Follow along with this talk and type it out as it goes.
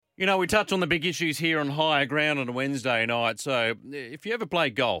You know, we touch on the big issues here on Higher Ground on a Wednesday night. So if you ever play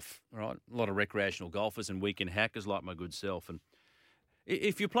golf, right, a lot of recreational golfers and weekend hackers like my good self, and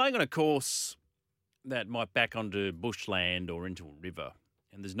if you're playing on a course that might back onto bushland or into a river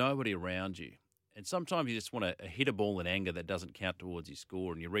and there's nobody around you, and sometimes you just want to hit a ball in anger that doesn't count towards your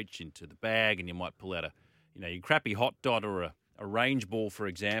score, and you reach into the bag and you might pull out your crappy hot dot or a range ball, for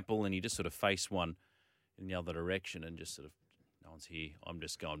example, and you just sort of face one in the other direction and just sort of, no one's here. I'm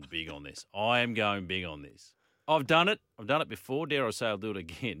just going big on this. I am going big on this. I've done it. I've done it before. Dare I say I'll do it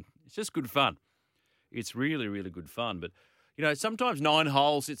again. It's just good fun. It's really, really good fun. But, sometimes 9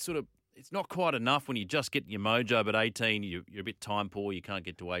 holes, it's not quite enough when you just get your mojo, but 18, you're a bit time poor. You can't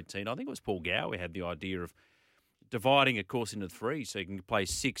get to 18. I think it was Paul Gower who had the idea of dividing a course into 3 so you can play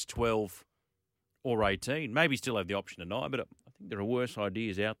 6, 12 or 18. Maybe still have the option of 9, but I think there are worse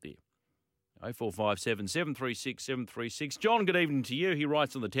ideas out there. 0457 736 736. John, good evening to you. He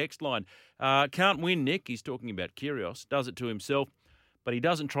writes on the text line, can't win, Nick. He's talking about Kyrgios. Does it to himself, but he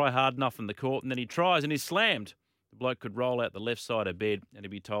doesn't try hard enough in the court, and then he tries and he's slammed. The bloke could roll out the left side of bed and he'd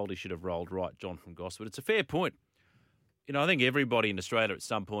be told he should have rolled right. John from Gosford. It's a fair point. I think everybody in Australia at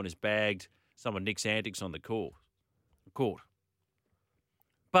some point has bagged some of Nick's antics on the court.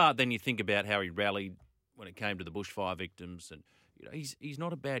 But then you think about how he rallied when it came to the bushfire victims, and he's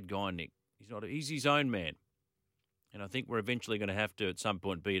not a bad guy, Nick. He's his own man. And I think we're eventually going to have to, at some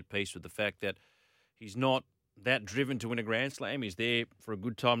point, be at peace with the fact that he's not that driven to win a Grand Slam. He's there for a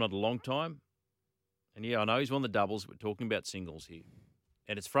good time, not a long time. And, I know he's won the doubles. We're talking about singles here.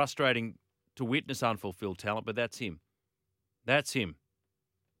 And it's frustrating to witness unfulfilled talent, but that's him. That's him.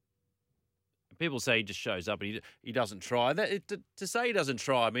 People say he just shows up and he doesn't try. To say he doesn't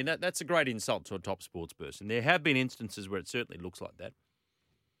try, that's a great insult to a top sports person. There have been instances where it certainly looks like that.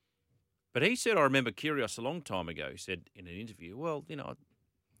 But he said, I remember Kyrgios a long time ago, he said in an interview, well,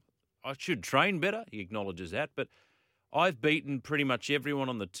 I should train better. He acknowledges that. But I've beaten pretty much everyone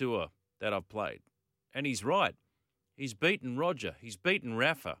on the tour that I've played. And he's right. He's beaten Roger. He's beaten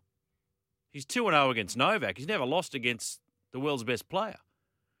Rafa. He's 2-0 against Novak. He's never lost against the world's best player.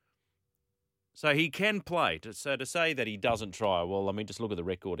 So he can play. So to say that he doesn't try, well, just look at the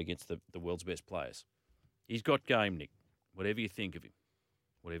record against the world's best players. He's got game, Nick, whatever you think of him.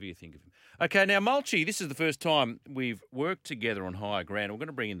 Okay, now, Mulchy, this is the first time we've worked together on Higher Ground. We're going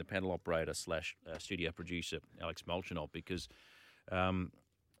to bring in the panel operator / studio producer, Alex Molchanov, because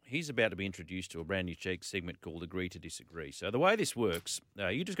he's about to be introduced to a brand new segment called Agree to Disagree. So the way this works,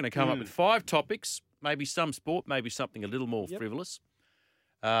 you're just going to come up with 5 topics, maybe some sport, maybe something a little more frivolous.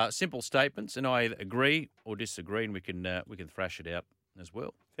 Simple statements, and I either agree or disagree, and we can thrash it out as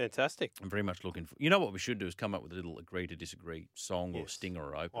well. Fantastic. I'm very much looking for... what we should do is come up with a little agree to disagree song or stinger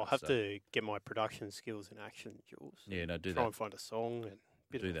or opener. I'll have to get my production skills in action, Jules. Yeah, no, do that. Try and find a song and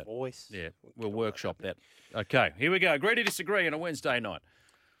a bit of a voice. Yeah, we'll workshop that. Okay, here we go. Agree to disagree on a Wednesday night.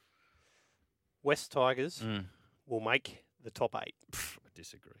 West Tigers will make the top 8. I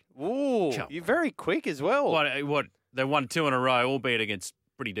disagree. Ooh, you're very quick as well. What? They won 2 in a row, albeit against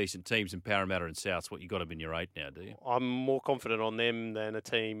pretty decent teams in Parramatta and Souths. What, you got them in your 8 now, do you? I'm more confident on them than a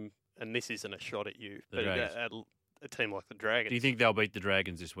team, and this isn't a shot at you, but a team like the Dragons. Do you think they'll beat the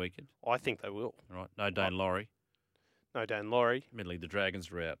Dragons this weekend? I think they will. All right. No Dane Laurie. No Dan Laurie. Admittedly, the Dragons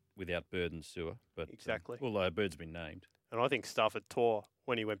are out without Bird and Sewer. But, exactly. Although Bird's been named. And I think Stafford Tor,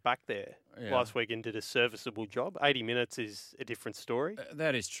 when he went back there last weekend, did a serviceable job. 80 minutes is a different story.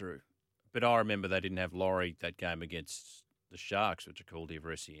 That is true. But I remember they didn't have Laurie that game against the Sharks, which are called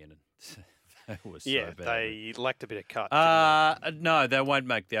Everesian. That was so bad. They lacked a bit of cut. No, they won't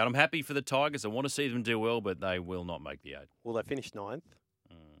make the 8. I'm happy for the Tigers. I want to see them do well, but they will not make the 8. Will they finish 9th?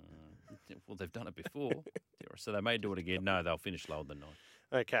 Well, they've done it before, so they may do it again. No, they'll finish lower than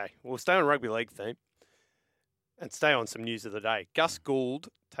 9. Okay, we'll stay on rugby league theme and stay on some news of the day. Gus Gould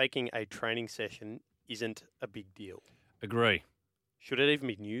taking a training session isn't a big deal. Agree. Should it even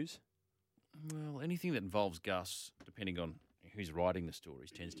be news? Well, anything that involves Gus, depending on who's writing the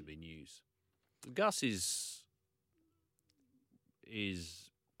stories, tends to be news. Gus is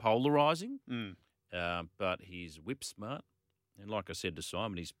polarising, but he's whip smart. And like I said to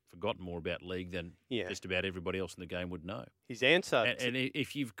Simon, he's forgotten more about league than just about everybody else in the game would know. His answer... And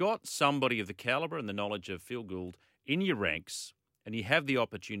if you've got somebody of the calibre and the knowledge of Phil Gould in your ranks and you have the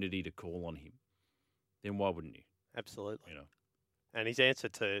opportunity to call on him, then why wouldn't you? Absolutely. And his answer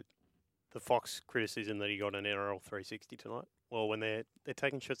to the Fox criticism that he got on NRL 360 tonight, well, when they're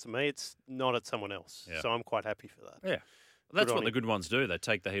taking shots at me, it's not at someone else. Yeah. So I'm quite happy for that. Yeah. Well, that's what the good ones do. They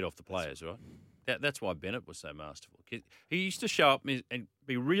take the heat off the players, right? That's why Bennett was so masterful. He used to show up and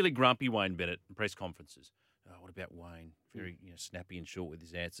be really grumpy, Wayne Bennett, in press conferences. Oh, what about Wayne? Very snappy and short with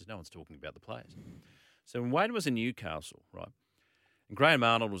his answers. No one's talking about the players. So when Wayne was in Newcastle, right, and Graham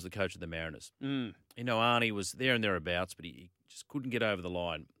Arnold was the coach of the Mariners. Arnie was there and thereabouts, but he just couldn't get over the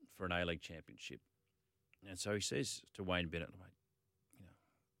line for an A-League championship. And so he says to Wayne Bennett, mate,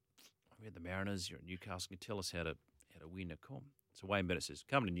 we're the Mariners, you're at Newcastle, can you tell us how to win a comp? So Wayne Bennett says,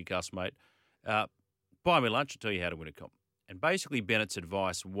 come to Newcastle, mate, buy me lunch, I'll tell you how to win a comp. And basically Bennett's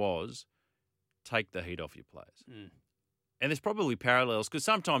advice was take the heat off your players. And there's probably parallels because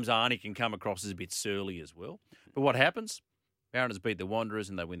sometimes Arnie can come across as a bit surly as well. But what happens? Mariners beat the Wanderers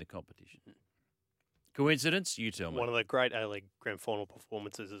and they win the competition. Coincidence? You tell me. One of the great A-League Grand Final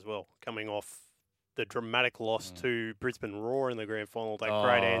performances as well, coming off the dramatic loss to Brisbane Roar in the Grand Final, that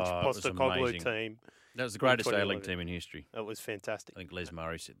great Ange Postecoglou team. That was the greatest A-League team in history. That was fantastic. I think Les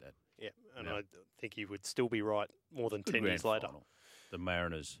Murray said that. Yeah, and I think he would still be right more than 10 years later. Final. The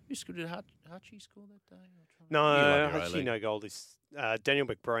Mariners. Did Hutchie score that day? No, Hutchie no goal. Daniel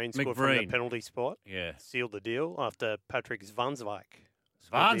McBreen scored from the penalty spot. Yeah. Sealed the deal after Patrick Zvansvijk.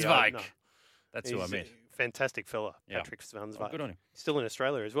 That's who I meant. Fantastic fella, Patrick Zvansvijk. Good on him. Still in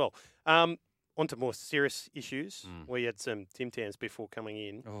Australia as well. On to more serious issues. We had some Tim Tams before coming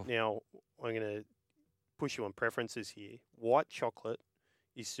in. Now, I'm going to push you on preferences here. White chocolate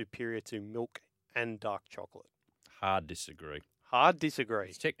is superior to milk and dark chocolate. Hard disagree.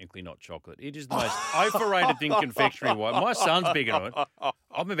 It's technically not chocolate. It is the most overrated thing confectionery white. My son's big on it.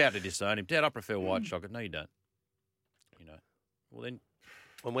 I'm about to disown him. Dad, I prefer white chocolate. No, you don't. Well then,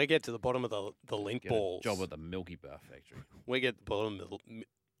 when we get to the bottom of the lint balls, job at the Milky Bar factory. We get to the bottom of the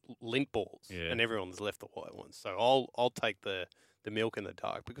lint balls, and everyone's left the white ones. So I'll take the milk and the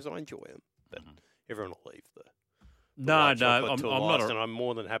dark because I enjoy them. But everyone will leave the white chocolate till last, and I'm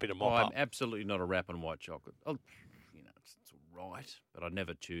more than happy to mop up. I'm absolutely not a rap on white chocolate. It's all right, but I'd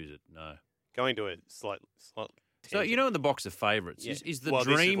never choose it. No. Going to a slight. So in the box of favourites is the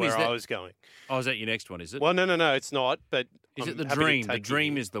dream? This is where I was going. Oh, is that your next one? Is it? Well, no, it's not. But is it the dream? The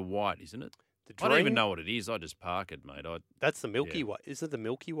dream is the white, isn't it? I don't even know what it is. I just park it, mate. That's the Milky Way. Is it the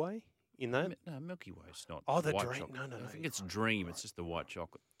Milky Way in that? No, Milky Way is not. Oh, the white dream. Chocolate. No. I think it's dream. It's just the white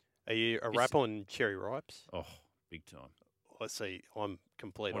chocolate. Are you a rap on cherry ripes? Oh, big time. Let's see. I'm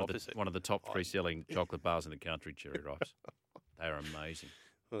complete opposite. One of the top 3 selling chocolate bars in the country, cherry ripes. They are amazing.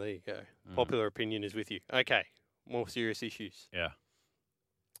 Well, there you go. Popular opinion is with you. Okay, more serious issues. Yeah.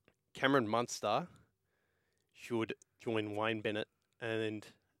 Cameron Munster should join Wayne Bennett and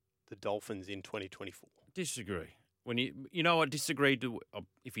the Dolphins in 2024. Disagree. When I disagree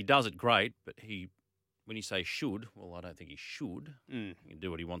if he does it, great. But when you say should, well, I don't think he should. He can do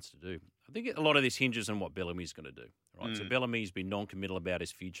what he wants to do. I think a lot of this hinges on what Bellamy's going to do. Right. So Bellamy's been non-committal about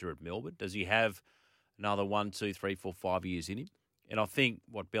his future at Melbourne. Does he have another 1, 2, 3, 4, 5 years in him? And I think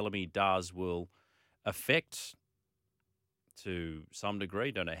what Bellamy does will affect, to some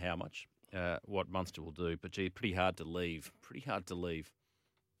degree, don't know how much, what Munster will do. But, pretty hard to leave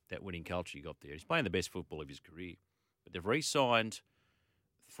that winning culture you got there. He's playing the best football of his career. But they've re-signed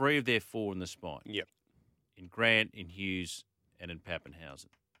 3 of their 4 in the spine. Yep. In Grant, in Hughes, and in Pappenhausen.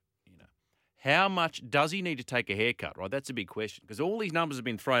 How much does he need to take a haircut, right? That's a big question because all these numbers have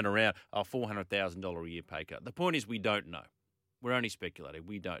been thrown around, $400,000 a year pay cut. The point is we don't know. We're only speculating.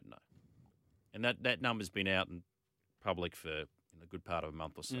 We don't know. And that number's been out in public for a good part of a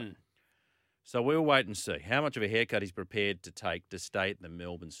month or so. So we'll wait and see how much of a haircut he's prepared to take to stay at the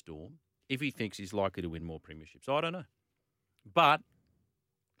Melbourne Storm if he thinks he's likely to win more premierships. I don't know. But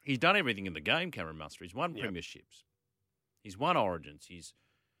he's done everything in the game, Cameron Munster. He's won premierships. He's won Origins. He's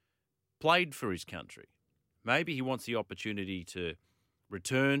played for his country. Maybe he wants the opportunity to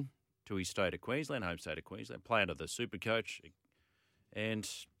return to his state of Queensland, home state of Queensland, play under the super coach and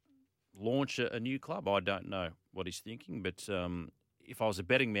launch a new club. I don't know what he's thinking, but if I was a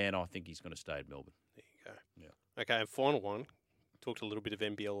betting man, I think he's going to stay at Melbourne. There you go. Yeah. Okay, and final one. Talked a little bit of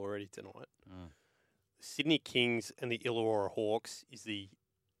NBL already tonight. The Sydney Kings and the Illawarra Hawks is the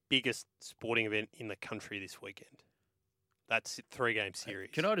biggest sporting event in the country this weekend. That's a 3-game series.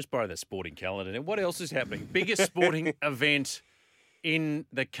 Can I just borrow the sporting calendar? And what else is happening? Biggest sporting event in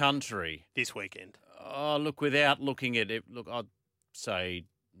the country this weekend. Oh, look, without looking at it, I'd say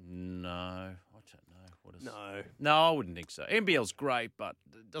no. I don't know. No, I wouldn't think so. NBL's great, but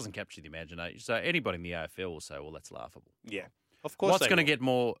it doesn't capture the imagination. So anybody in the AFL will say, well, that's laughable. Yeah, of course. What's going to get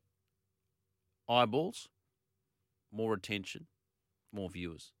more eyeballs, more attention, more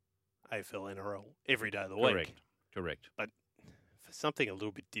viewers? AFL, NRL, every day of the week. Correct. But for something a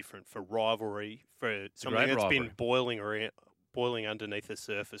little bit different, for rivalry, for something that's been boiling underneath the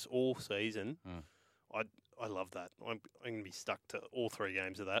surface all season, I I love that. I'm going to be stuck to all 3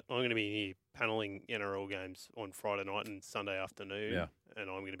 games of that. I'm going to be here panelling NRL games on Friday night and Sunday afternoon. Yeah. And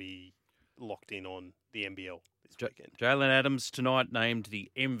I'm going to be locked in on the NBL this weekend. Jalen Adams tonight named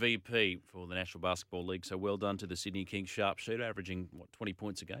the MVP for the National Basketball League. So well done to the Sydney Kings sharpshooter, averaging, 20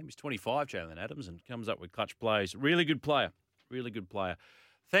 points a game. He's 25, Jalen Adams, and comes up with clutch plays. Really good player. Really good player.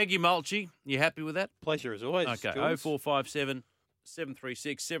 Thank you, Mulchy. You happy with that? Pleasure as always. Okay, 0457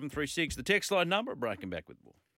 736 736. The text line number at Breaking Back with More.